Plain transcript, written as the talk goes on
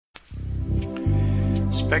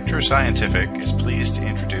Spectro is pleased to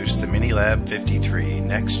introduce the MiniLab 53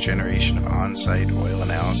 next generation of on-site oil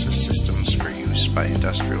analysis systems for use by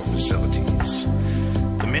industrial facilities.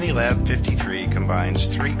 The MiniLab 53 combines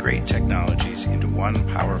three great technologies into one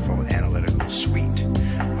powerful analytical suite: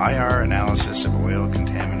 IR analysis of oil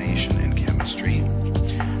contamination and chemistry,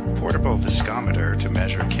 portable viscometer to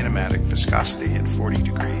measure kinematic viscosity at 40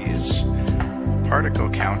 degrees, particle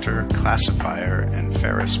counter, classifier, and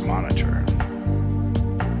ferrous monitor.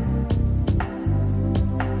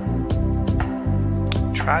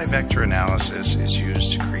 Tri-vector analysis is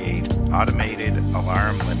used to create automated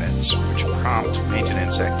alarm limits which prompt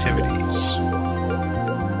maintenance activities,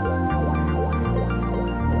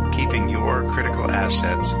 keeping your critical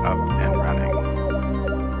assets up and running.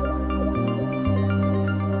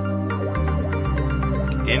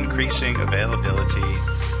 Increasing availability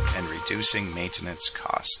and reducing maintenance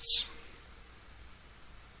costs.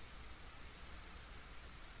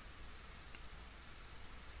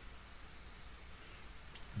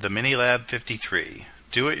 The MiniLab 53,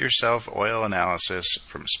 do-it-yourself oil analysis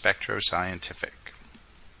from Spectro.